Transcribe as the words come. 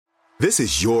This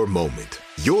is your moment,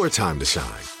 your time to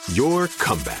shine, your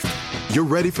comeback. You're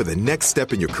ready for the next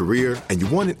step in your career, and you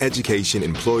want an education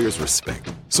employers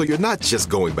respect. So you're not just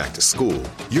going back to school,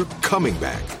 you're coming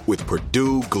back with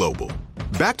Purdue Global.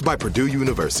 Backed by Purdue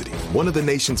University, one of the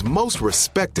nation's most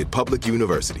respected public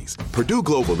universities, Purdue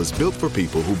Global is built for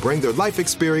people who bring their life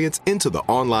experience into the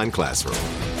online classroom.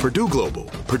 Purdue Global,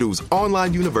 Purdue's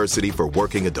online university for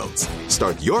working adults.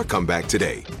 Start your comeback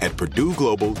today at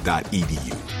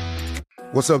purdueglobal.edu.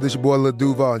 What's up, this your boy Lil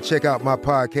Duval, and check out my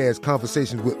podcast,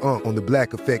 Conversations with Unc, on the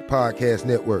Black Effect Podcast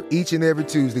Network. Each and every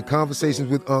Tuesday, Conversations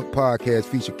with Unc podcast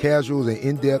feature casuals and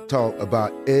in-depth talk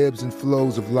about ebbs and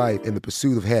flows of life and the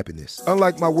pursuit of happiness.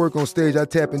 Unlike my work on stage, I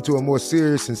tap into a more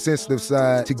serious and sensitive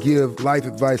side to give life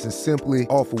advice and simply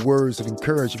offer words of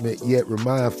encouragement, yet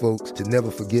remind folks to never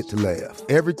forget to laugh.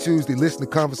 Every Tuesday, listen to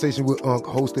Conversation with Unc,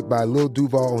 hosted by Lil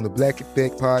Duval on the Black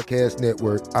Effect Podcast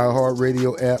Network,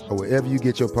 iHeartRadio app, or wherever you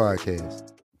get your podcasts.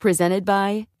 Presented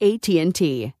by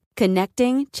AT&T.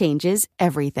 Connecting changes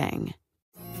everything.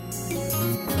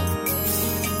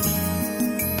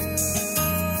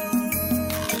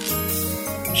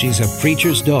 She's a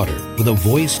preacher's daughter with a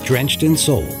voice drenched in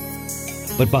soul.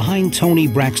 But behind Toni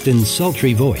Braxton's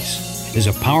sultry voice is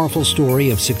a powerful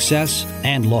story of success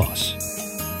and loss.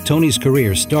 Toni's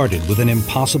career started with an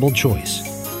impossible choice.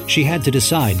 She had to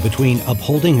decide between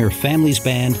upholding her family's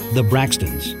band, the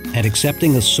Braxtons, and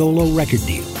accepting a solo record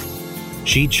deal.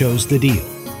 She chose the deal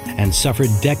and suffered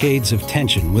decades of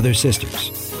tension with her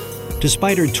sisters.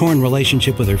 Despite her torn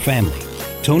relationship with her family,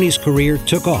 Toni's career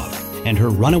took off, and her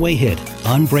runaway hit,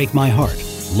 Unbreak My Heart,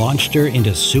 launched her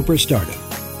into superstardom.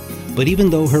 But even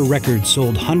though her record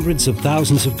sold hundreds of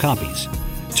thousands of copies,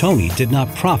 Toni did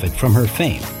not profit from her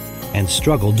fame and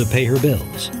struggled to pay her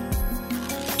bills.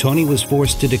 Toni was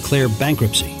forced to declare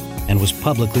bankruptcy and was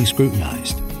publicly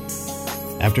scrutinized.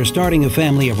 After starting a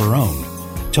family of her own,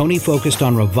 Toni focused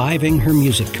on reviving her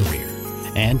music career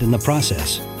and, in the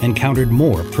process, encountered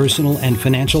more personal and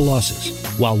financial losses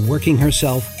while working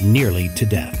herself nearly to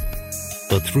death.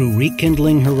 But through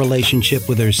rekindling her relationship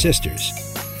with her sisters,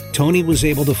 Toni was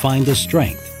able to find the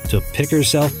strength to pick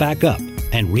herself back up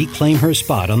and reclaim her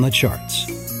spot on the charts.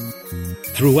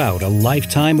 Throughout a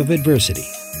lifetime of adversity,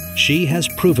 she has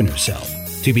proven herself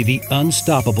to be the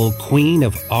unstoppable queen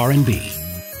of R&B.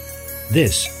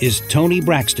 This is Toni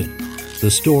Braxton,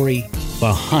 the story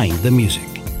behind the music.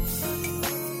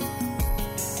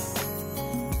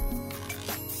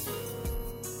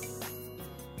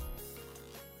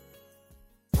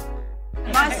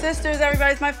 My sisters,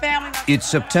 everybody's my family. It's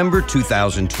September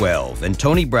 2012, and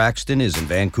Toni Braxton is in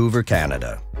Vancouver,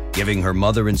 Canada, giving her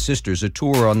mother and sisters a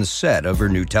tour on the set of her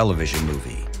new television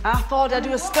movie. I fall, I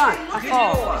do a stunt. I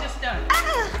fall.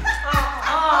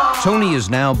 Toni is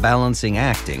now balancing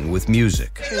acting with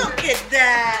music. Look at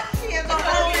that. She has a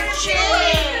whole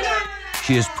chair.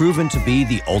 She has proven to be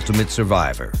the ultimate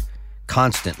survivor,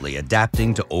 constantly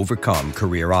adapting to overcome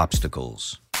career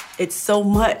obstacles. It's so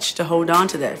much to hold on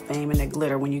to that fame and that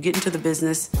glitter. When you get into the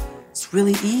business, it's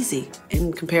really easy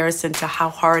in comparison to how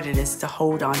hard it is to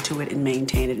hold on to it and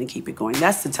maintain it and keep it going.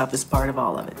 That's the toughest part of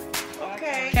all of it.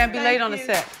 Okay. Can't be late on the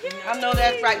set. I know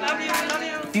that's right. Love you.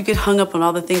 If you get hung up on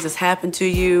all the things that's happened to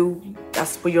you,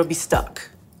 that's where you'll be stuck.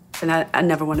 And I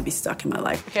never want to be stuck in my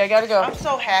life. Okay, I gotta go. I'm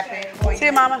so happy for you. See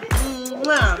you, Mama.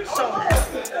 I'm so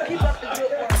happy. Keep up the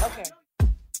good work. Okay.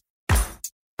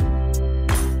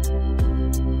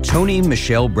 Toni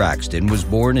Michelle Braxton was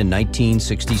born in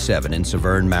 1967 in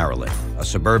Severn, Maryland, a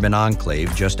suburban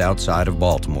enclave just outside of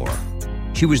Baltimore.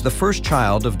 She was the first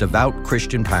child of devout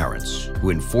Christian parents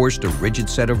who enforced a rigid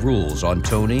set of rules on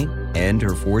Toni and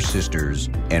her four sisters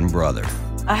and brother.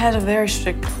 I had a very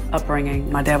strict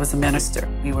upbringing. My dad was a minister.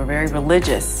 We were very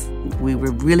religious. We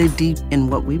were really deep in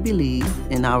what we believe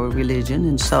in our religion,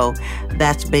 and so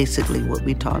that's basically what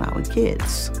we taught our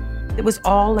kids. It was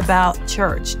all about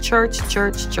church, church,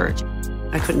 church, church.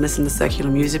 I couldn't listen to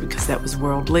secular music because that was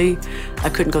worldly. I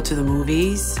couldn't go to the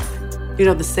movies. You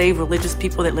know, the saved religious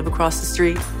people that live across the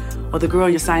street, or the girl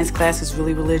in your science class who's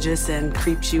really religious and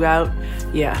creeps you out.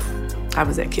 Yeah, I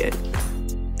was that kid.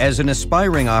 As an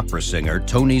aspiring opera singer,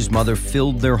 Toni's mother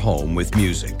filled their home with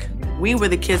music. We were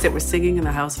the kids that were singing in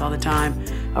the house all the time.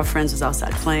 Our friends was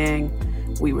outside playing.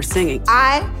 We were singing.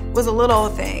 I was a little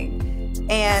old thing,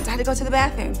 and I had to go to the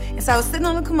bathroom. And so I was sitting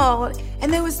on the commode,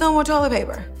 and there was no more toilet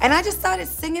paper. And I just started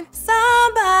singing,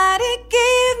 "Somebody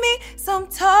give me some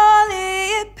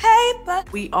toilet paper."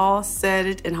 We all said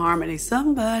it in harmony.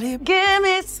 "Somebody give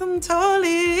me some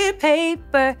toilet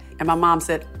paper." And my mom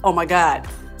said, "Oh my God,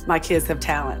 my kids have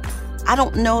talent." I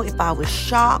don't know if I was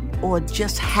shocked or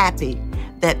just happy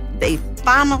that they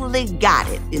finally got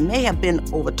it. It may have been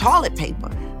over toilet paper,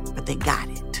 but they got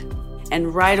it.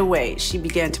 And right away, she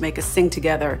began to make us sing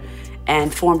together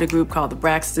and formed a group called the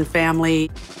Braxton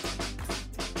Family.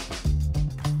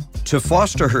 To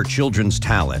foster her children's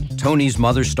talent, Tony's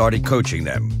mother started coaching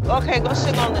them. Okay, go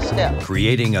sit on the step.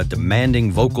 Creating a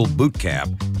demanding vocal boot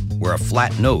camp where a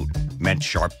flat note meant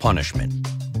sharp punishment.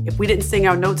 If we didn't sing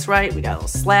our notes right, we got a little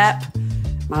slap.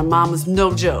 My mom was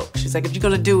no joke. She's like, if you're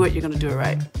gonna do it, you're gonna do it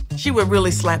right. She would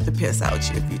really slap the piss out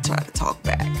you if you try to talk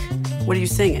back. What are you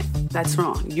singing? That's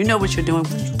wrong. You know what you're doing.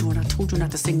 What are you doing? I told you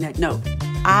not to sing that note.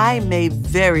 I made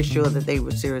very sure that they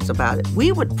were serious about it.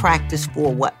 We would practice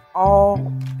for what? All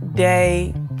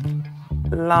day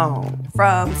long.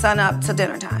 From sun up to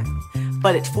dinner time.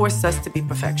 But it forced us to be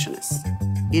perfectionists.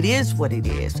 It is what it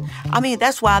is. I mean,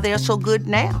 that's why they're so good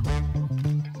now.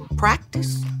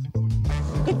 Practice.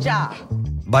 Good job.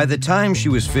 By the time she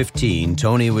was 15,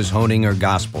 Tony was honing her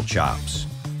gospel chops,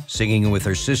 singing with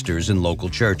her sisters in local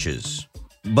churches.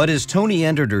 But as Tony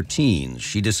entered her teens,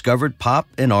 she discovered pop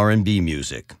and R&B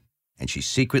music, and she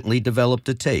secretly developed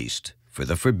a taste for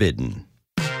the forbidden.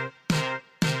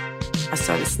 I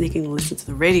started sneaking to listen to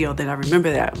the radio, then I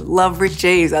remember that. I love Rick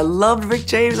James. I loved Rick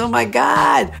James, oh my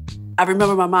God. I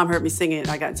remember my mom heard me singing and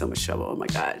I got in so much trouble, oh my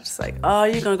God. It's like, oh,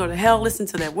 you're gonna go to hell, listen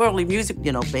to that worldly music.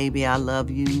 You know, Baby, I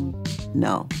Love You.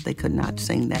 No, they could not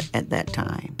sing that at that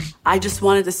time. I just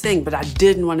wanted to sing, but I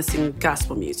didn't want to sing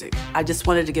gospel music. I just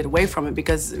wanted to get away from it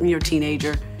because when you're a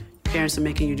teenager, parents are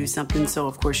making you do something, so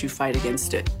of course you fight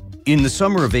against it. In the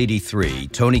summer of '83,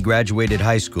 Tony graduated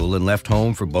high school and left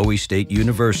home for Bowie State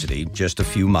University, just a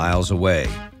few miles away.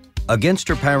 Against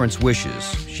her parents'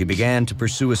 wishes, she began to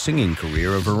pursue a singing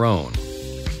career of her own,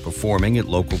 performing at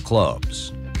local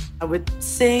clubs. I would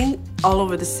sing all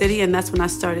over the city, and that's when I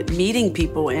started meeting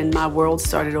people, and my world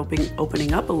started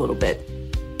opening up a little bit.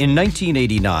 In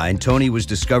 1989, Tony was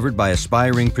discovered by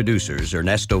aspiring producers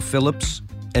Ernesto Phillips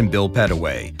and Bill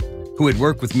Pettaway, who had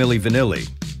worked with Milli Vanilli,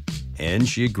 and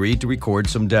she agreed to record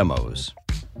some demos.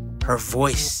 Her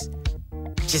voice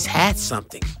just had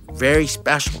something very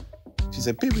special. She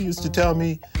said, people used to tell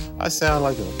me I sound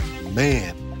like a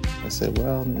man. I said,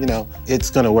 well, you know,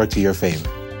 it's gonna work to your favor.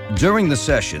 During the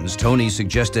sessions, Tony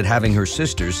suggested having her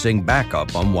sisters sing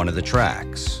backup on one of the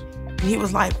tracks. He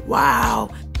was like, wow.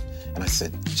 And I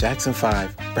said, Jackson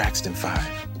 5, Braxton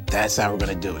 5. That's how we're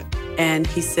gonna do it. And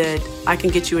he said, I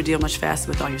can get you a deal much faster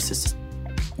with all your sisters.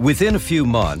 Within a few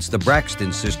months, the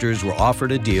Braxton sisters were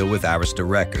offered a deal with Arista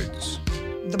Records.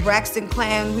 The Braxton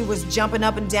clan, we was jumping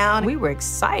up and down. We were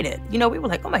excited. You know, we were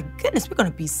like, oh my goodness, we're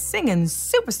gonna be singing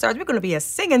superstars. We're gonna be a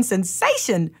singing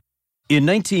sensation. In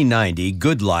 1990,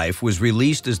 Good Life was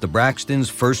released as the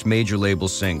Braxtons' first major label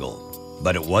single,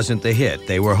 but it wasn't the hit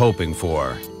they were hoping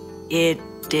for. It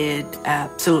did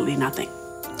absolutely nothing.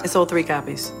 I sold 3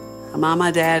 copies. My mom,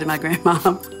 my dad, and my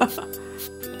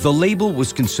grandmom. The label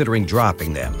was considering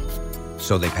dropping them,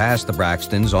 so they passed the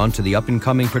Braxtons on to the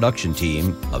up-and-coming production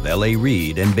team of L.A.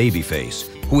 Reid and Babyface,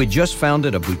 who had just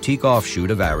founded a boutique offshoot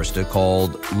of Arista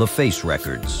called LaFace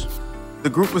Records. The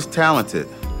group was talented.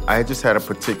 I had just had a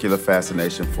particular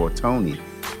fascination for Tony.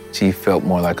 She felt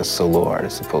more like a solo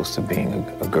artist as opposed to being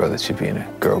a girl that should be in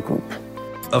a girl group.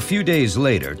 A few days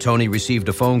later, Tony received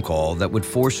a phone call that would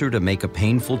force her to make a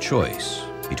painful choice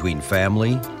between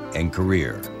family and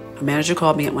career. A manager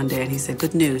called me up one day and he said,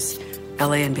 good news,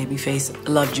 LA and Babyface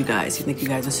loved you guys. He think you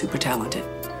guys are super talented.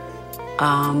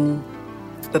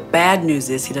 The bad news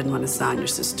is he doesn't want to sign your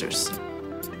sisters.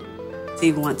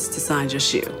 He wants to sign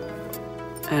just you.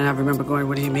 And I remember going,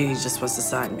 what do you mean he just wants to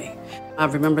sign me? I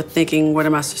remember thinking, what are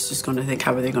my sisters going to think?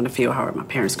 How are they going to feel? How are my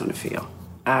parents going to feel?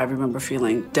 I remember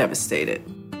feeling devastated.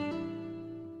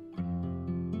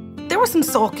 There was some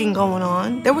sulking going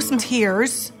on. There were some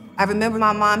tears. I remember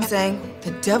my mom saying,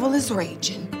 the devil is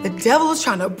raging. The devil is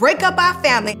trying to break up our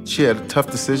family. She had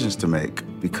tough decisions to make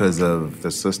because of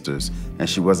the sisters, and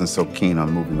she wasn't so keen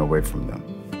on moving away from them.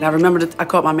 And I remember that I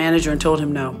called my manager and told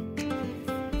him no.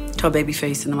 Told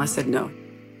Babyface, and I said no.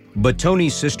 But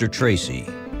Tony's sister Tracy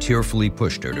tearfully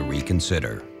pushed her to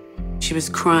reconsider. She was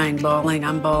crying, bawling,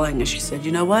 I'm bawling, and she said,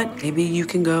 you know what? Maybe you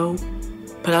can go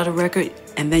put out a record,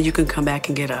 and then you can come back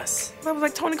and get us. I was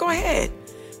like, Tony, go ahead.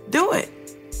 Do it.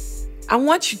 I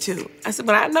want you to. I said,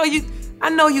 but I know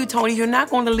you, Tony. You're not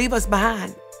going to leave us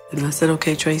behind. And I said,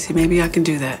 okay, Tracy, maybe I can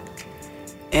do that.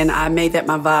 And I made that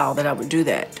my vow that I would do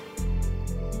that.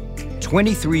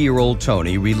 23-year-old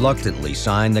Tony reluctantly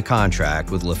signed the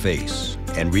contract with LaFace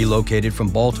and relocated from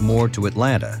Baltimore to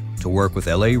Atlanta to work with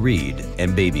L.A. Reid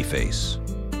and Babyface.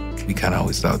 We kind of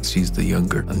always thought she's the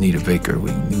younger Anita Baker.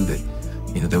 We knew that,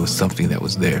 there was something that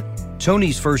was there.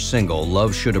 Tony's first single,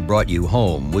 Love Should Have Brought You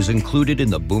Home, was included in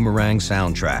the Boomerang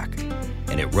soundtrack,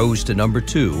 and it rose to number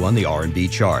 2 on the R&B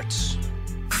charts.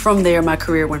 From there, my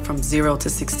career went from 0 to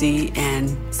 60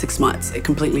 in 6 months. It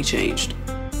completely changed.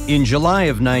 In July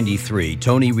of '93,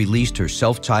 Tony released her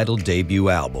self-titled debut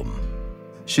album.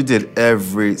 She did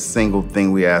every single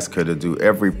thing we asked her to do,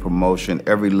 every promotion,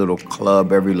 every little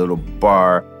club, every little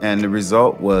bar, and the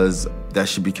result was that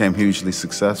she became hugely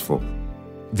successful.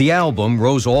 The album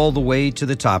rose all the way to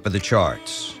the top of the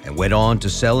charts and went on to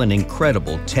sell an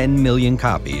incredible 10 million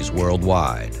copies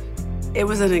worldwide. It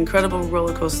was an incredible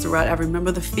roller coaster ride. I remember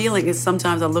the feeling, and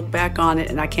sometimes I look back on it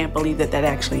and I can't believe that that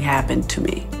actually happened to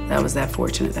me. I was that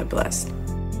fortunate, that blessed.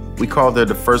 We called her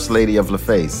the First Lady of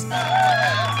LaFace.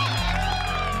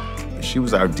 She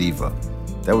was our diva.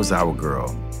 That was our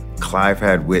girl. Clive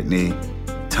had Whitney,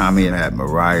 Tommy had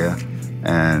Mariah,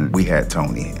 and we had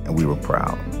Tony, and we were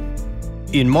proud.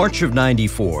 In March of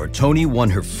 '94, Tony won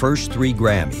her first 3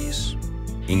 Grammys,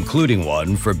 including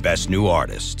one for Best New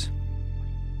Artist.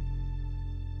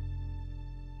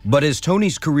 But as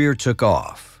Tony's career took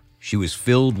off, she was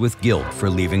filled with guilt for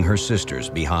leaving her sisters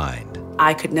behind.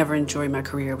 I could never enjoy my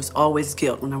career. It was always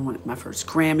guilt. When I won my first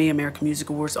Grammy, American Music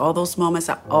Awards, all those moments,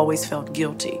 I always felt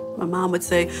guilty. My mom would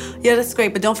say, yeah, that's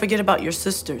great, but don't forget about your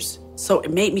sisters. So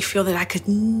it made me feel that I could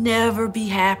never be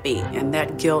happy. And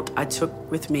that guilt I took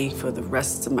with me for the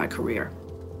rest of my career.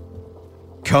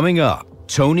 Coming up,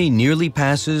 Tony nearly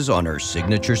passes on her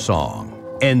signature song.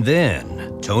 And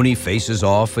then Tony faces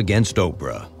off against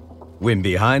Oprah when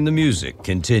Behind the Music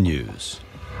continues.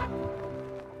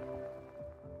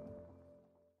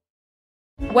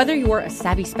 Whether you're a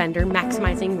savvy spender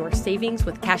maximizing your savings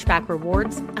with cashback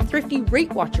rewards, a thrifty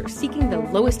rate watcher seeking the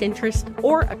lowest interest,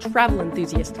 or a travel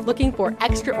enthusiast looking for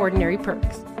extraordinary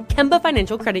perks, Kemba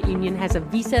Financial Credit Union has a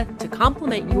visa to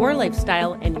complement your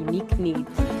lifestyle and unique needs.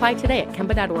 Apply today at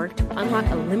Kemba.org to unlock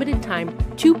a limited time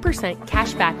 2%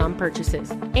 cash back on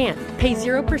purchases and pay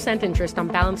 0% interest on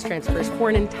balance transfers for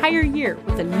an entire year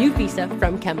with a new visa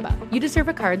from Kemba. You deserve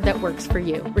a card that works for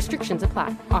you. Restrictions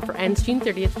apply. Offer ends June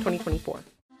 30th, 2024.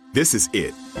 This is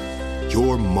it.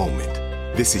 Your moment.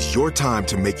 This is your time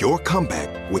to make your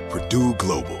comeback with Purdue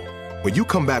Global. When you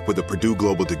come back with a Purdue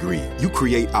Global degree, you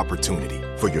create opportunity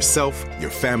for yourself, your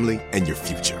family, and your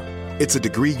future. It's a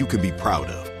degree you can be proud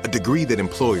of, a degree that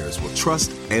employers will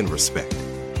trust and respect.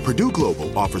 Purdue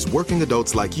Global offers working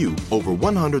adults like you over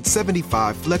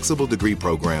 175 flexible degree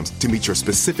programs to meet your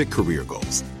specific career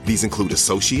goals. These include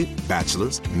associate,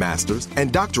 bachelor's, master's,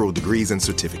 and doctoral degrees and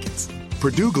certificates.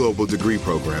 Purdue Global degree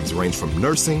programs range from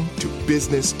nursing to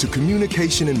business to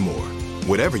communication and more.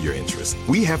 Whatever your interest,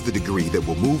 we have the degree that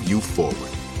will move you forward.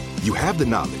 You have the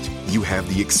knowledge, you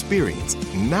have the experience.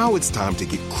 Now it's time to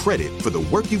get credit for the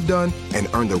work you've done and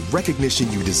earn the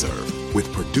recognition you deserve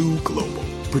with Purdue Global,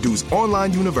 Purdue's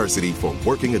online university for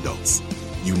working adults.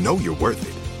 You know you're worth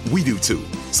it. We do too.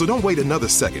 So don't wait another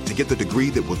second to get the degree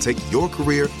that will take your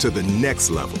career to the next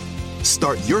level.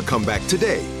 Start your comeback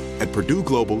today at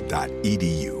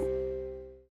purdueglobal.edu.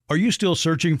 Are you still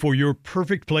searching for your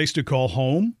perfect place to call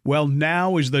home? Well,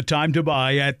 now is the time to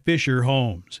buy at Fisher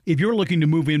Homes. If you're looking to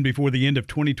move in before the end of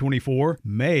 2024,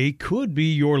 May could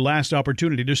be your last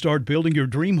opportunity to start building your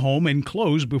dream home and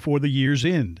close before the year's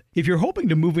end. If you're hoping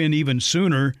to move in even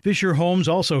sooner, Fisher Homes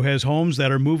also has homes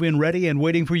that are move-in ready and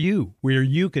waiting for you, where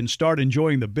you can start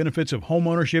enjoying the benefits of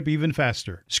homeownership even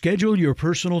faster. Schedule your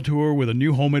personal tour with a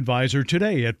new home advisor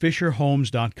today at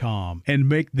FisherHomes.com and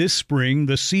make this spring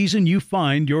the season you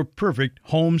find your perfect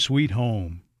home sweet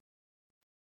home.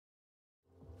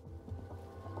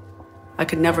 I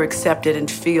could never accept it and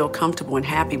feel comfortable and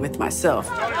happy with myself.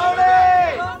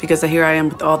 Because here I am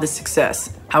with all this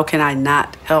success. How can I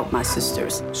not help my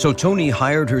sisters? So Tony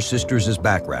hired her sisters as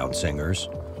background singers,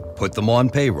 put them on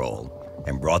payroll,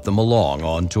 and brought them along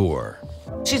on tour.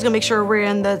 She's gonna make sure we're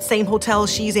in the same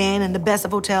hotels she's in, and the best of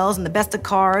hotels, and the best of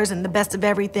cars, and the best of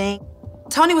everything.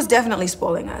 Tony was definitely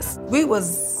spoiling us. We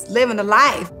was living the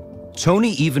life.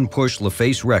 Tony even pushed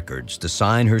LaFace Records to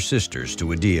sign her sisters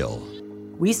to a deal.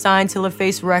 We signed to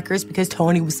LaFace Records because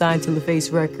Tony was signed to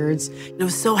LaFace Records. I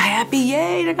was so happy,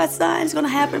 yay, they got signed, it's gonna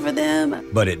happen for them.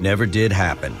 But it never did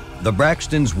happen. The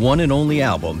Braxtons' one and only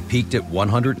album peaked at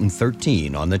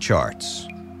 113 on the charts.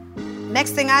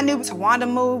 Next thing I knew, Tawanda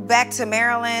moved back to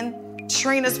Maryland.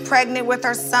 Trina's pregnant with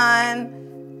her son.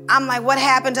 I'm like, what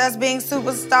happened to us being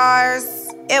superstars?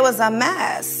 It was a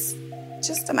mess,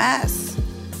 just a mess.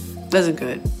 Wasn't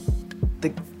good.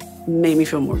 It made me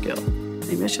feel more guilt.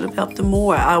 Maybe I should have helped them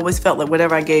more. I always felt like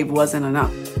whatever I gave wasn't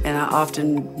enough. And I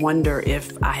often wonder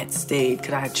if I had stayed,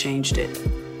 could I have changed it?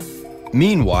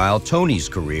 Meanwhile, Tony's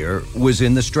career was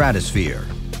in the stratosphere.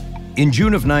 In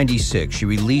June of '96, she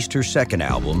released her second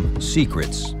album,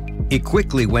 Secrets. It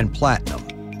quickly went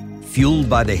platinum, fueled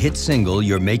by the hit single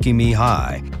You're Making Me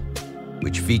High,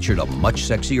 which featured a much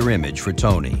sexier image for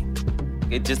Toni.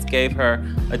 It just gave her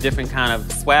a different kind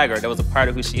of swagger. That was a part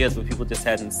of who she is, but people just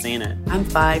hadn't seen it. I'm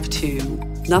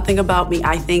 5'2". Nothing about me,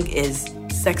 I think, is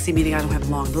sexy, meaning I don't have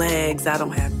long legs, I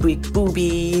don't have big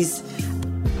boobies.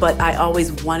 But I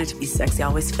always wanted to be sexy. I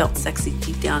always felt sexy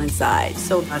deep down inside.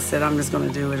 So I said, I'm just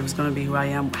gonna do it. It was gonna be who I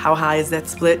am. How high is that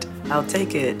split? I'll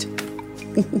take it.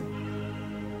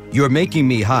 You're Making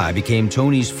Me High became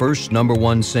Toni's first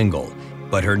 #1 single,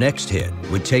 but her next hit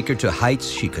would take her to heights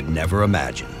she could never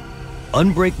imagine.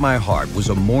 Unbreak My Heart was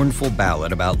a mournful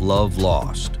ballad about love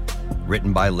lost,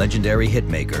 written by legendary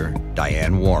hitmaker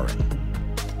Diane Warren.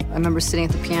 I remember sitting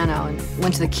at the piano and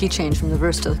went to the key change from the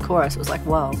verse to the chorus. It was like,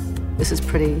 whoa, this is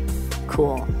pretty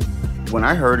cool. When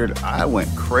I heard it, I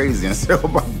went crazy and said, oh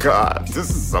my God, this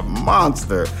is a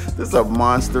monster. This is a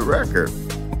monster record.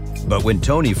 But when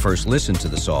Toni first listened to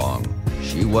the song,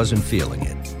 she wasn't feeling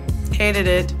it. Hated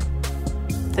it.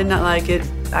 Did not like it.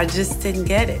 I just didn't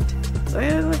get it. So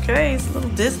yeah, okay, it's a little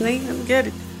Disney, I don't get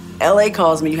it. LA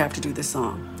calls me, you have to do this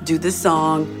song. Do this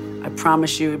song, I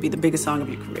promise you it'll be the biggest song of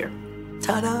your career.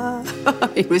 Ta-da!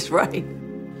 He was right.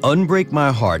 Unbreak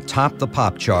My Heart topped the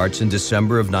pop charts in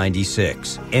December of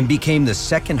 '96 and became the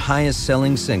second highest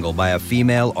selling single by a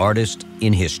female artist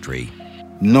in history.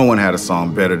 No one had a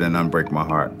song better than Unbreak My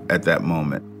Heart at that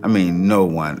moment. I mean, no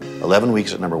one. 11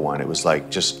 weeks at #1, it was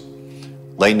like just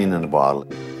lightning in a bottle.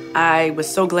 I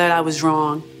was so glad I was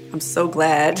wrong. I'm so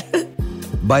glad.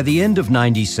 By the end of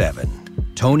 '97,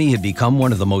 Toni had become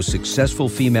one of the most successful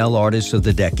female artists of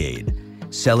the decade,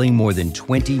 selling more than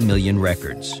 20 million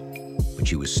records. But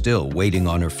she was still waiting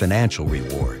on her financial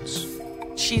rewards.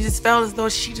 She just felt as though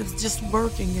she was just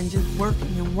working and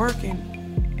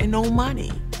working and no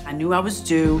money. I knew I was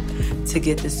due to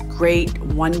get this great,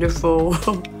 wonderful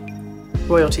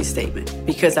royalty statement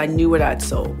because I knew what I'd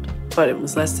sold, but it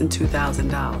was less than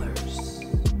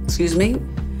 $2,000. Excuse me?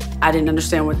 I didn't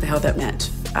understand what the hell that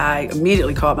meant. I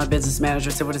immediately called my business manager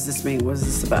and said, what does this mean? What is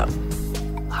this about?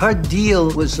 Her deal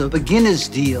was a beginner's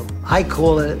deal. I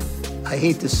call it, I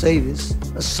hate to say this,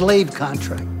 a slave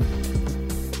contract.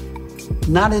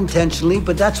 Not intentionally,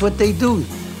 but that's what they do.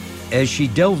 As she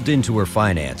delved into her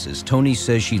finances, Toni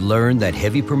says she learned that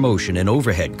heavy promotion and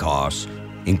overhead costs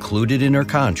included in her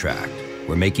contract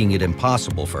were making it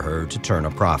impossible for her to turn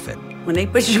a profit. When they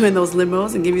put you in those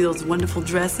limos and give you those wonderful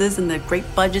dresses and the great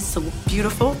budgets to look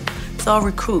beautiful, it's all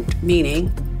recouped,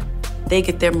 meaning they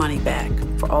get their money back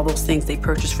for all those things they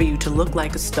purchased for you to look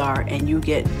like a star, and you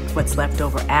get what's left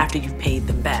over after you've paid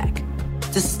them back.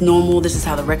 This is normal. This is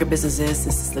how the record business is.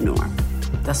 This is the norm.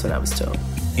 That's what I was told.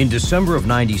 In December of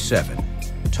 '97,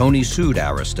 Toni sued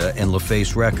Arista and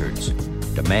LaFace Records,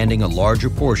 demanding a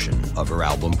larger portion of her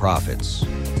album profits.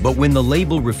 But when the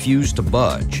label refused to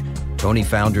budge, Toni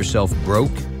found herself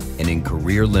broke and in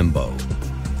career limbo.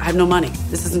 I have no money.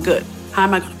 This isn't good. How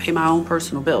am I going to pay my own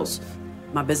personal bills?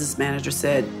 My business manager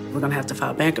said, we're going to have to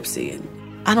file bankruptcy. And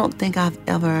I don't think I've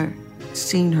ever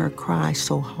seen her cry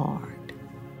so hard.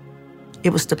 It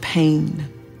was the pain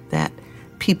that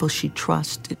people she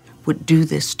trusted would do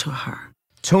this to her.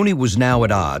 Toni was now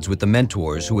at odds with the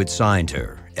mentors who had signed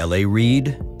her, L.A.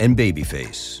 Reid and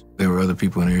Babyface. There were other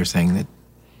people in here saying that,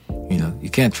 you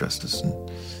can't trust us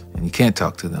and you can't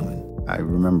talk to them. I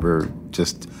remember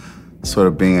just sort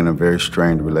of being in a very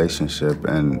strained relationship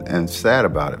and sad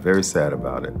about it, very sad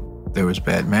about it. There was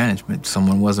bad management.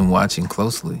 Someone wasn't watching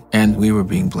closely, and we were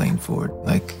being blamed for it.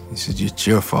 Like, it's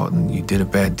your fault and you did a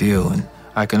bad deal. And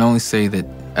I can only say that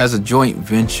as a joint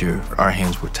venture, our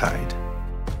hands were tied.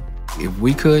 If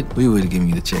we could, we would have given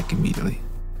you the check immediately,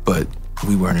 but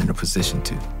we weren't in a position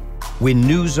to. When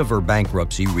news of her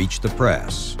bankruptcy reached the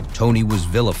press, Toni was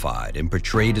vilified and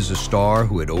portrayed as a star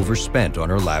who had overspent on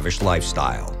her lavish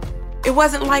lifestyle. It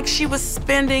wasn't like she was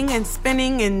spending,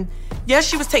 and yes,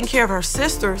 she was taking care of her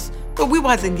sisters, but we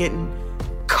wasn't getting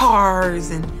cars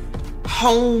and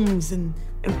homes and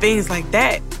things like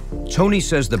that. Toni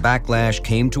says the backlash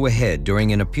came to a head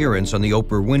during an appearance on the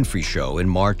Oprah Winfrey Show in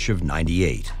March of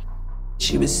 '98.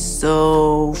 She was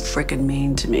so freaking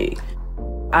mean to me.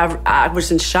 I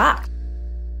was in shock.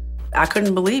 I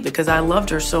couldn't believe it because I loved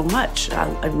her so much. I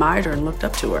admired her and looked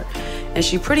up to her. And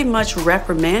she pretty much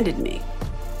reprimanded me.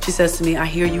 She says to me, I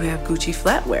hear you have Gucci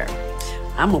flatware.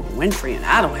 I'm Oprah Winfrey and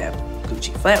I don't have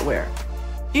Gucci flatware.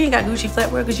 You ain't got Gucci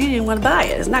flatware because you didn't want to buy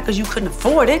it. It's not because you couldn't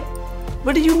afford it.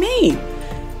 What do you mean?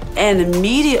 And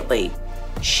immediately,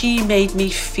 she made me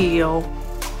feel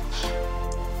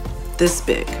this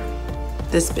big.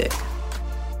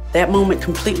 That moment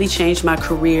completely changed my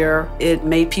career. It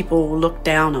made people look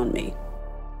down on me.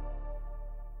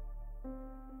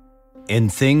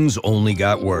 And things only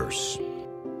got worse.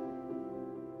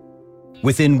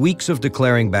 Within weeks of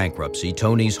declaring bankruptcy,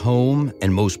 Toni's home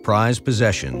and most prized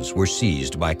possessions were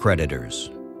seized by creditors.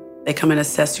 They come and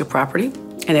assess your property,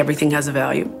 and everything has a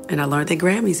value. And I learned that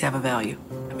Grammys have a value,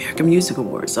 American Music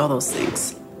Awards, all those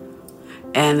things.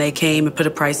 And they came and put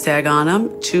a price tag on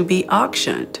them to be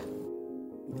auctioned.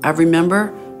 I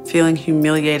remember feeling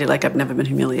humiliated like I've never been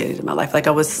humiliated in my life, like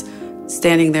I was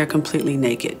standing there completely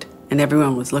naked, and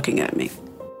everyone was looking at me.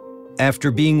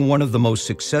 After being one of the most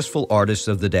successful artists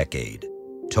of the decade,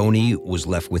 Toni was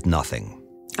left with nothing.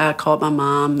 I called my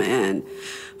mom, and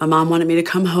my mom wanted me to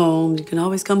come home. You can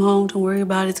always come home. Don't worry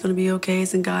about it. It's going to be okay.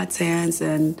 It's in God's hands.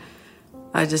 And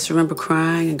I just remember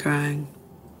crying and crying.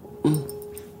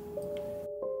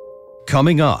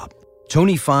 Coming up,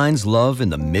 Toni finds love in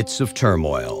the midst of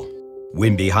turmoil.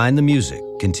 When Behind the Music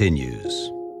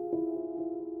continues.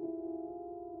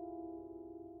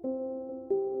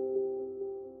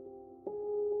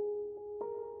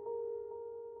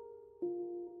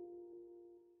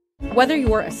 Whether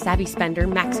you're a savvy spender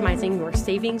maximizing your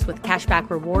savings with cashback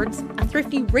rewards, a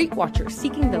thrifty rate watcher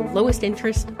seeking the lowest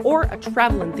interest, or a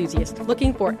travel enthusiast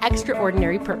looking for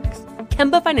extraordinary perks,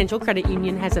 Kemba Financial Credit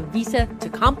Union has a visa to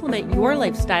complement your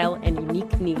lifestyle and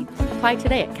unique needs. Apply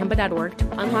today at Kemba.org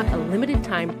to unlock a limited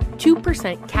time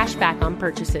 2% cash back on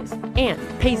purchases and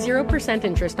pay 0%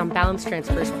 interest on balance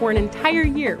transfers for an entire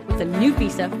year with a new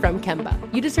visa from Kemba.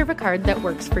 You deserve a card that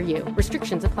works for you.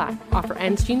 Restrictions apply. Offer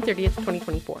ends June 30th,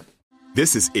 2024.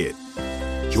 This is it.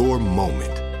 Your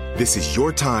moment. This is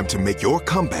your time to make your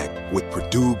comeback with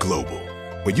Purdue Global.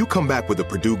 When you come back with a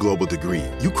Purdue Global degree,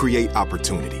 you create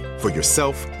opportunity for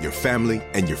yourself, your family,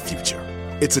 and your future.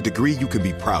 It's a degree you can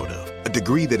be proud of, a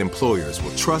degree that employers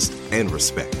will trust and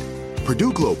respect.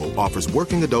 Purdue Global offers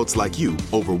working adults like you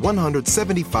over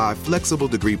 175 flexible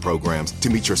degree programs to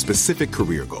meet your specific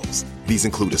career goals. These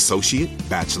include associate,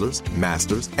 bachelor's,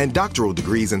 master's, and doctoral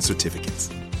degrees and certificates.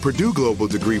 Purdue Global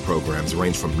degree programs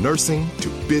range from nursing to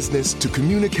business to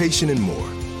communication and more.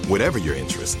 Whatever your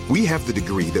interest, we have the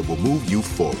degree that will move you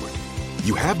forward.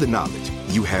 You have the knowledge,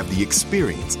 you have the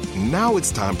experience. Now it's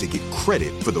time to get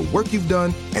credit for the work you've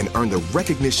done and earn the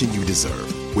recognition you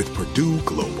deserve with Purdue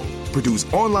Global,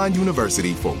 Purdue's online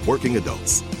university for working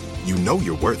adults. You know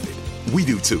you're worth it. We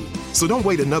do too. So don't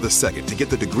wait another second to get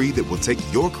the degree that will take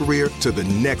your career to the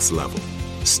next level.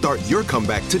 Start your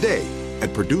comeback today at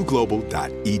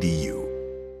purdueglobal.edu.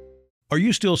 Are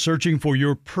you still searching for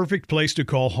your perfect place to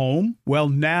call home? Well,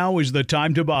 now is the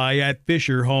time to buy at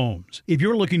Fisher Homes. If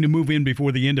you're looking to move in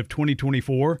before the end of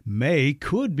 2024, May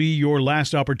could be your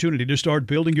last opportunity to start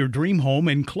building your dream home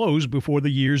and close before the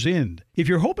year's end. If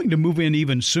you're hoping to move in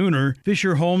even sooner,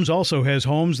 Fisher Homes also has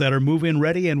homes that are move-in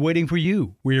ready and waiting for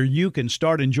you, where you can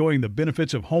start enjoying the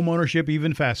benefits of homeownership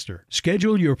even faster.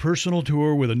 Schedule your personal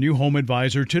tour with a new home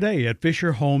advisor today at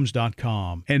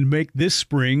FisherHomes.com and make this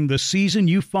spring the season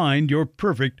you find your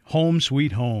perfect home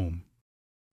sweet home.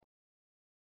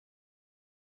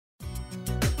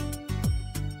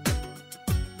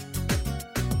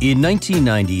 In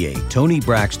 1998, Toni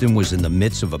Braxton was in the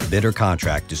midst of a bitter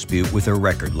contract dispute with her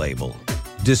record label.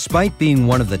 Despite being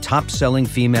one of the top-selling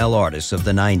female artists of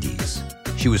the 90s,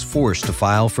 she was forced to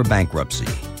file for bankruptcy.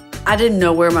 I didn't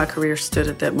know where my career stood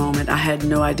at that moment. I had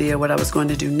no idea what I was going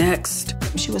to do next.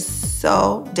 She was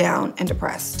so down and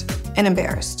depressed and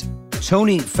embarrassed.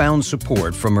 Toni found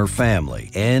support from her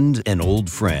family and an old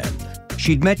friend.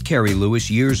 She'd met Carrie Lewis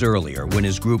years earlier when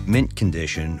his group Mint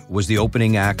Condition was the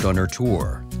opening act on her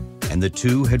tour, and the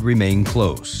two had remained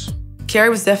close. Carrie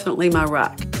was definitely my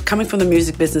rock. Coming from the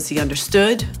music business, he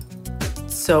understood,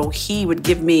 so he would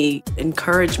give me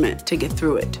encouragement to get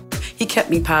through it. He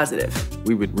kept me positive.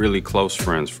 We were really close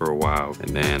friends for a while,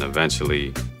 and then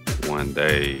eventually, one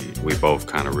day, we both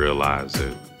kind of realized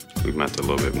that we meant a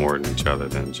little bit more than each other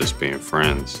than just being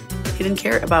friends. He didn't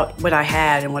care about what I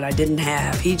had and what I didn't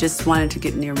have. He just wanted to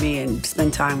get near me and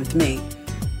spend time with me,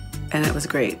 and it was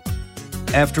great.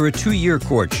 After a 2-year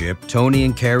courtship, Toni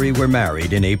and Carrie were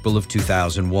married in April of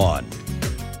 2001.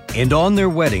 And on their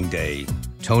wedding day,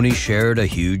 Toni shared a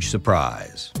huge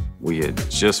surprise. We had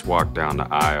just walked down the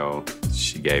aisle.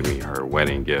 She gave me her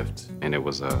wedding gift, and it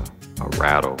was a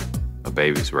rattle. A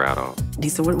baby's rattle. He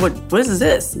said, what is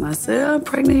this? And I said, I'm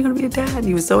pregnant, you're gonna be a dad. And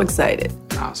he was so excited.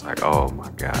 And I was like, oh my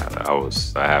God, I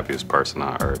was the happiest person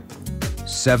on earth.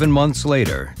 7 months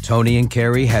later, Toni and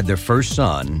Carrie had their first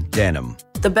son, Denham.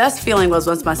 The best feeling was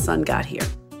once my son got here.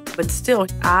 But still,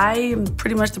 I am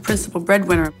pretty much the principal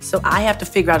breadwinner, so I have to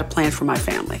figure out a plan for my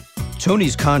family.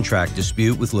 Toni's contract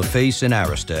dispute with LaFace and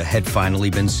Arista had finally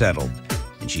been settled,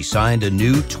 and she signed a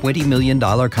new $20 million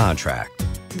contract.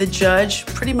 The judge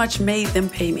pretty much made them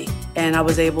pay me, and I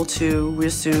was able to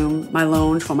resume my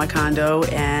loan for my condo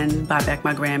and buy back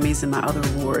my Grammys and my other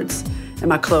awards and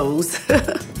my clothes.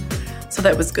 So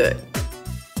that was good.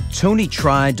 Toni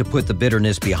tried to put the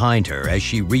bitterness behind her as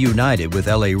she reunited with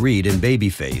L.A. Reid and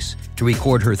Babyface to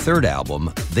record her third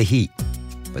album, The Heat.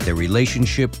 But their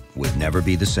relationship would never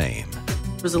be the same.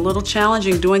 It was a little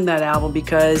challenging doing that album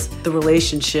because the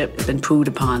relationship had been pooed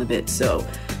upon a bit. So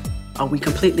are we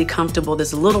completely comfortable?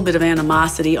 There's a little bit of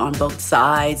animosity on both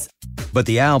sides. But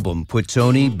the album put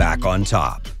Toni back on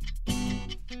top.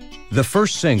 The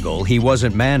first single, He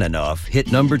Wasn't Man Enough, hit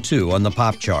 #2 on the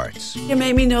pop charts. It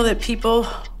made me know that people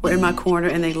were in my corner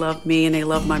and they loved me and they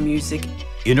loved my music.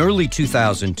 In early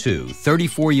 2002,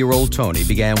 34-year-old Toni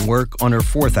began work on her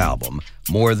fourth album,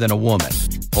 More Than a Woman,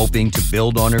 hoping to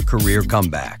build on her career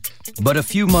comeback. But a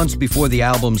few months before the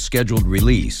album's scheduled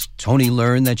release, Toni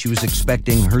learned that she was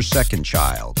expecting her second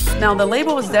child. Now, the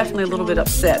label was definitely a little bit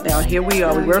upset. Now, here we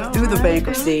are. We worked through the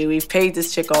bankruptcy. We've paid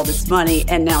this chick all this money,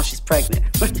 and now she's pregnant.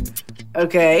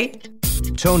 Okay?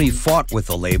 Toni fought with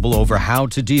the label over how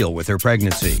to deal with her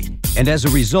pregnancy. And as a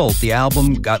result, the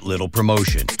album got little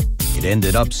promotion. It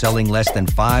ended up selling less than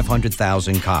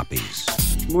 500,000 copies.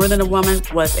 More Than a Woman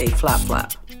was a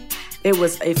flop. It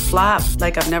was a flop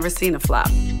like I've never seen a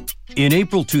flop. In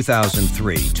April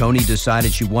 2003, Toni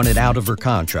decided she wanted out of her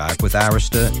contract with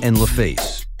Arista and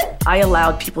LaFace. I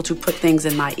allowed people to put things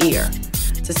in my ear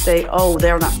to say, oh,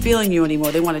 they're not feeling you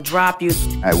anymore. They want to drop you.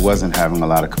 I wasn't having a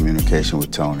lot of communication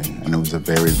with Toni, and it was a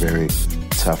very, very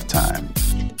tough time.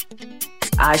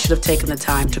 I should have taken the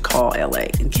time to call LA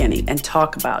and Kenny and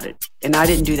talk about it, and I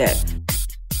didn't do that.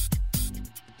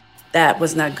 That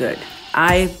was not good.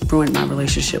 I ruined my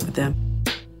relationship with them.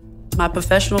 My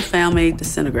professional family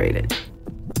disintegrated.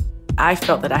 I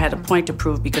felt that I had a point to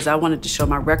prove because I wanted to show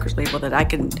my record label that I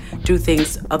can do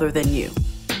things other than you.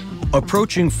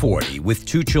 Approaching 40 with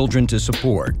 2 children to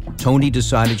support, Toni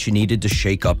decided she needed to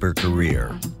shake up her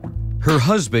career. Her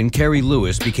husband, Kerry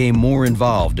Lewis, became more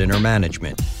involved in her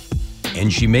management.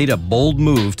 And she made a bold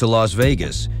move to Las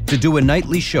Vegas to do a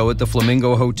nightly show at the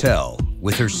Flamingo Hotel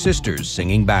with her sisters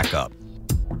singing backup.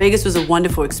 Vegas was a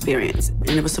wonderful experience, and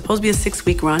it was supposed to be a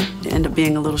 6-week run. It ended up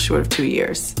being a little short of 2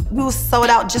 years. We were sold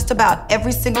out just about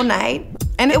every single night,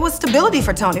 and it was stability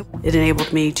for Toni. It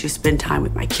enabled me to spend time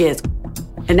with my kids,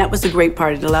 and that was the great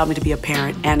part. It allowed me to be a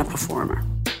parent and a performer.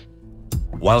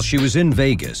 While she was in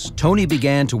Vegas, Toni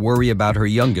began to worry about her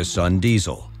youngest son,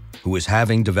 Diesel, who was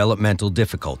having developmental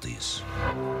difficulties.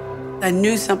 I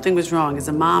knew something was wrong. As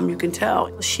a mom, you can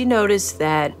tell. She noticed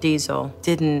that Diesel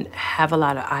didn't have a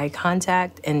lot of eye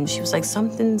contact, and she was like,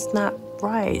 something's not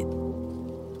right.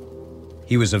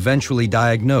 He was eventually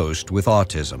diagnosed with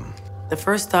autism. The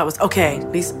first thought was, okay,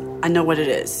 at least I know what it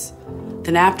is.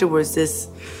 Then afterwards, this,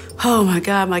 oh my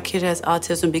God, my kid has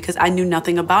autism, because I knew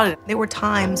nothing about it. There were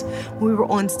times when we were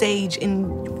on stage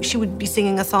and she would be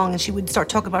singing a song and she would start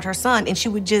talking about her son and she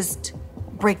would just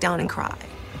break down and cry.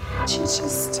 She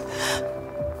just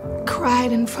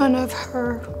cried in front of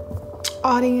her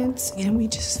audience, and we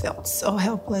just felt so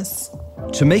helpless.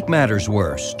 To make matters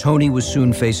worse, Toni was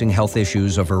soon facing health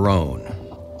issues of her own.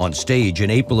 On stage in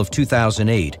April of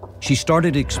 2008, she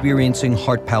started experiencing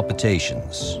heart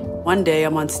palpitations. One day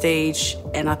I'm on stage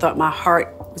and I thought my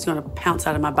heart was gonna pounce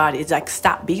out of my body. It's like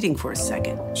stopped beating for a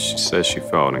second. She said she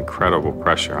felt incredible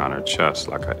pressure on her chest,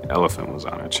 like an elephant was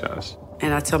on her chest.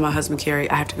 And I told my husband, Kerry,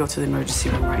 I have to go to the emergency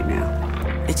room right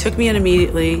now. They took me in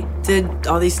immediately, did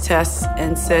all these tests,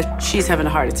 and said, she's having a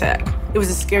heart attack. It was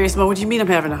the scariest moment. What do you mean I'm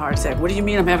having a heart attack? What do you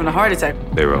mean I'm having a heart attack?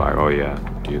 They were like, oh yeah,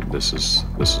 dude, this is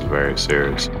very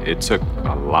serious. It took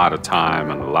a lot of time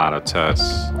and a lot of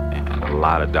tests and a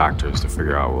lot of doctors to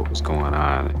figure out what was going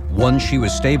on. Once she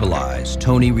was stabilized,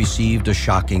 Toni received a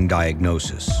shocking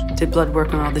diagnosis. Did blood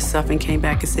work on all this stuff and came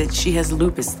back and said she has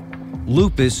lupus.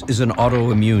 Lupus is an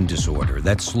autoimmune disorder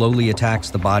that slowly attacks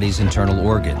the body's internal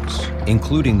organs,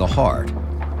 including the heart,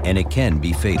 and it can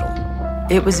be fatal.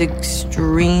 It was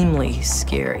extremely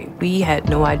scary. We had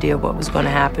no idea what was going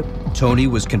to happen. Toni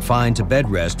was confined to bed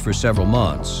rest for several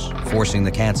months, forcing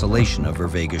the cancellation of her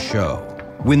Vegas show.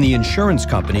 When the insurance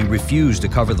company refused to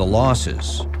cover the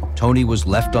losses, Toni was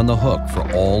left on the hook for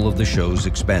all of the show's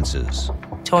expenses.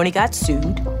 Toni got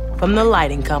sued from the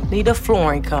lighting company, the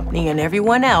flooring company, and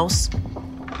everyone else.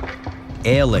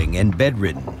 Ailing and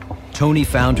bedridden, Toni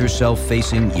found herself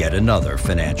facing yet another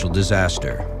financial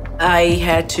disaster. I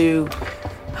had to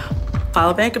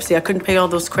file bankruptcy. I couldn't pay all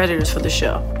those creditors for the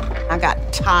show. I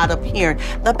got tired of hearing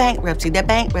the bankruptcy.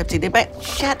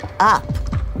 Shut up.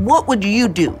 What would you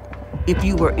do if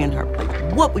you were in her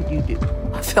place? What would you do?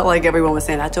 I felt like everyone was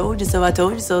saying, I told you so, I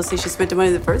told you so. See, she spent the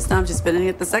money the first time, she's spending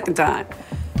it the second time.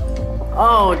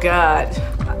 Oh, God.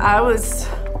 I was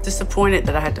disappointed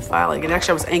that I had to file it. And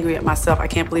actually, I was angry at myself. I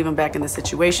can't believe I'm back in this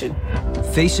situation.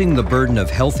 Facing the burden of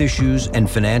health issues and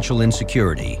financial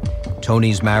insecurity,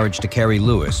 Toni's marriage to Carrie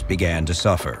Lewis began to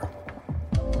suffer.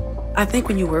 I think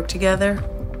when you work together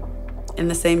in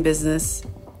the same business,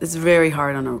 it's very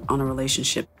hard on a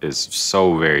relationship. It's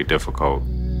so very difficult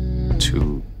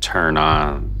to turn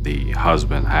on the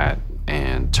husband hat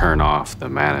and turn off the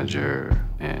manager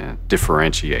and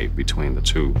differentiate between the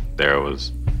two. There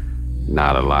was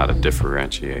not a lot of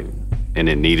differentiating, and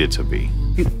it needed to be.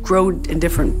 You grow in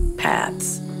different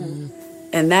paths.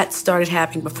 And that started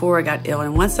happening before I got ill.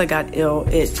 And once I got ill,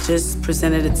 it just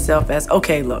presented itself as,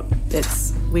 okay, look,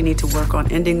 we need to work on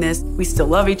ending this. We still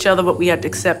love each other, but we have to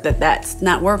accept that that's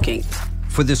not working.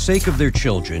 For the sake of their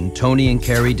children, Toni and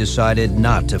Carrie decided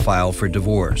not to file for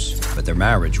divorce, but their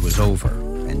marriage was over,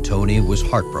 and Toni was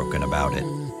heartbroken about it.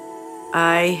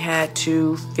 I had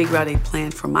to figure out a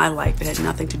plan for my life. It had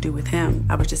nothing to do with him.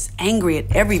 I was just angry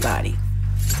at everybody.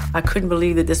 I couldn't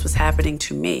believe that this was happening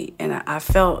to me. And I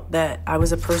felt that I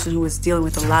was a person who was dealing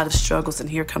with a lot of struggles, and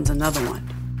here comes another one.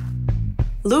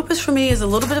 Lupus for me is a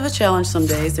little bit of a challenge some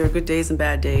days. There are good days and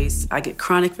bad days. I get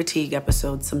chronic fatigue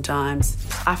episodes sometimes.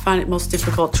 I find it most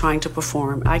difficult trying to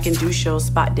perform. I can do shows,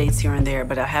 spot dates here and there,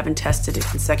 but I haven't tested it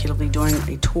consecutively during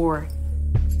a tour.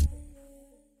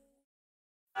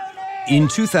 In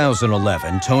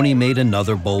 2011, Toni made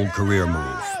another bold career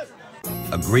move,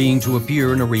 agreeing to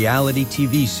appear in a reality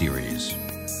TV series.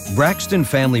 Braxton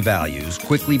Family Values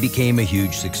quickly became a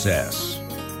huge success.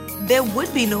 There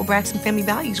would be no Braxton Family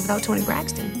Values without Toni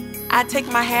Braxton. I take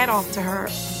my hat off to her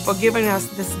for giving us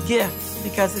this gift,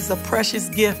 because it's a precious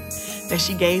gift that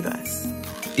she gave us.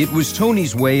 It was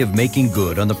Toni's way of making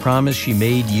good on the promise she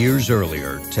made years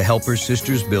earlier to help her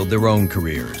sisters build their own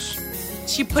careers.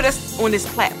 She put us on this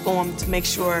platform to make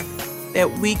sure that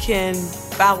we can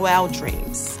follow our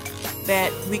dreams,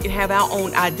 that we can have our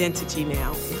own identity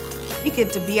now. We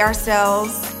get to be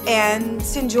ourselves and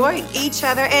to enjoy each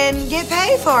other and get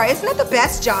paid for it. Isn't that the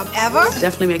best job ever? It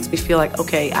definitely makes me feel like,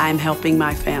 okay, I'm helping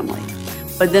my family.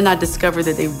 But then I discovered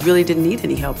that they really didn't need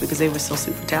any help because they were so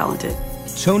super talented.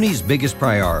 Toni's biggest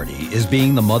priority is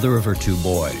being the mother of her two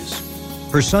boys.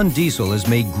 Her son Diesel has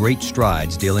made great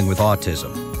strides dealing with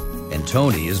autism, and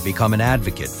Toni has become an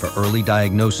advocate for early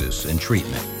diagnosis and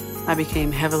treatment. I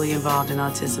became heavily involved in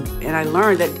autism, and I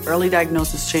learned that early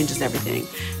diagnosis changes everything.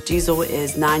 Diesel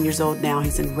is 9 years old now.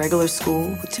 He's in regular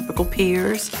school with typical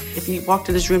peers. If you walked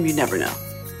in this room, you'd never know.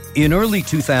 In early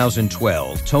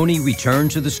 2012, Toni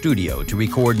returned to the studio to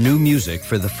record new music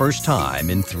for the first time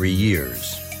in 3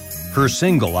 years. Her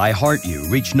single, I Heart You,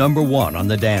 reached #1 on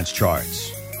the dance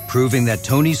charts, proving that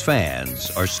Toni's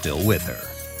fans are still with her.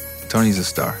 Toni's a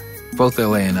star. Both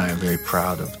LA and I are very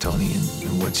proud of Toni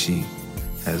and what she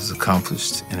has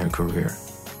accomplished in her career.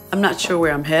 I'm not sure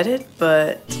where I'm headed,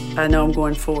 but I know I'm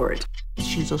going forward.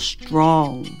 She's a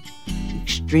strong,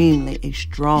 extremely a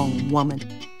strong woman.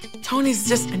 Toni's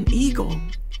just an eagle.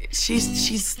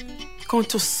 She's going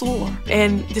to soar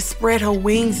and just spread her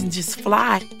wings and just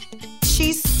fly.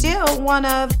 She's still one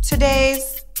of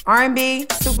today's R&B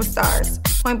superstars,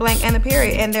 point blank and a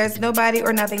period. And there's nobody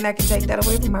or nothing that can take that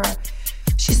away from her.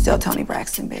 She's still Toni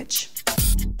Braxton, bitch.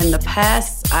 In the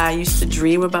past, I used to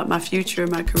dream about my future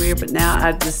and my career, but now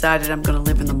I've decided I'm going to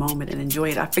live in the moment and enjoy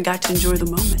it. I forgot to enjoy the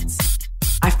moments.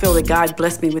 I feel that God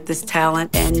blessed me with this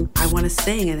talent, and I want to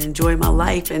sing and enjoy my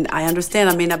life. And I understand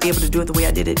I may not be able to do it the way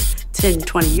I did it 10,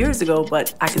 20 years ago,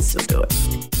 but I can still do it.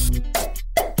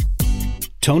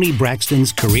 Toni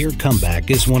Braxton's career comeback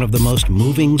is one of the most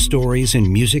moving stories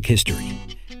in music history.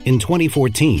 In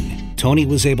 2014, Toni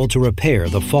was able to repair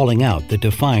the falling out that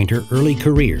defined her early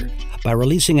career by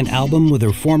releasing an album with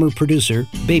her former producer,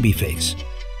 Babyface.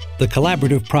 The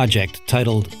collaborative project,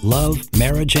 titled Love,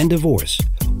 Marriage, and Divorce,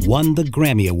 won the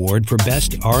Grammy Award for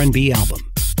Best R&B Album.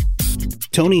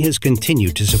 Toni has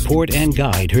continued to support and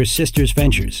guide her sister's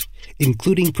ventures,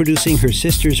 including producing her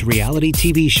sister's reality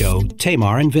TV show,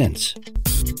 Tamar and Vince.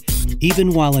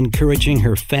 Even while encouraging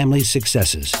her family's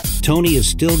successes, Toni is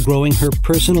still growing her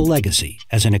personal legacy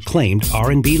as an acclaimed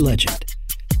R&B legend.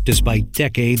 Despite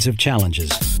decades of challenges,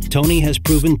 Toni has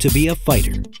proven to be a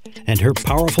fighter, and her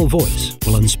powerful voice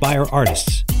will inspire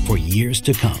artists for years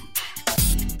to come.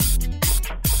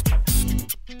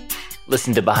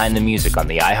 Listen to Behind the Music on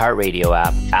the iHeartRadio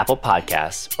app, Apple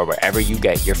Podcasts, or wherever you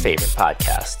get your favorite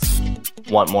podcasts.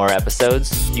 Want more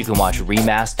episodes? You can watch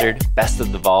remastered, Best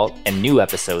of the Vault, and new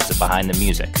episodes of Behind the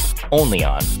Music, only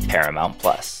on Paramount+.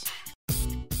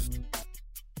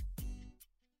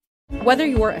 Whether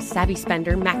you're a savvy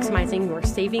spender maximizing your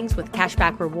savings with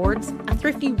cashback rewards, a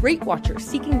thrifty rate watcher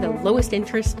seeking the lowest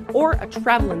interest, or a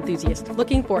travel enthusiast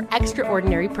looking for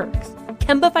extraordinary perks,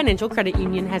 Kemba Financial Credit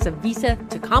Union has a visa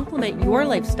to complement your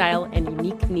lifestyle and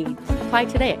unique needs. Apply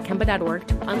today at Kemba.org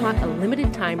to unlock a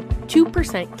limited-time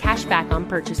 2% cash back on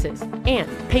purchases and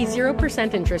pay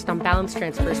 0% interest on balance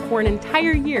transfers for an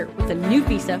entire year with a new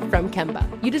visa from Kemba.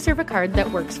 You deserve a card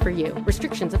that works for you.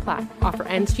 Restrictions apply. Offer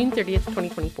ends June 30th,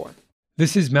 2024.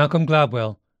 This is Malcolm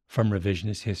Gladwell from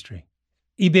Revisionist History.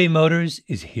 eBay Motors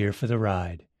is here for the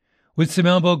ride. With some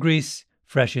elbow grease,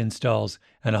 fresh installs,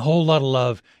 and a whole lot of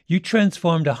love, you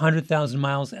transformed 100,000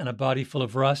 miles and a body full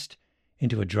of rust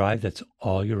into a drive that's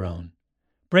all your own.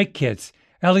 Brake kits,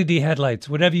 LED headlights,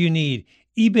 whatever you need,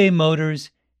 eBay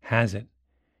Motors has it.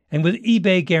 And with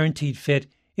eBay Guaranteed Fit,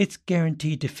 it's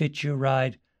guaranteed to fit your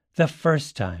ride the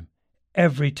first time,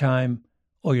 every time,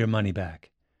 or your money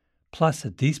back. Plus,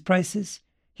 at these prices,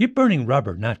 you're burning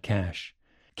rubber, not cash.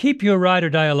 Keep your ride or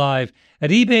die alive at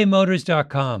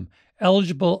ebaymotors.com.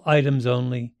 Eligible items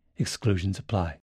only. Exclusions apply.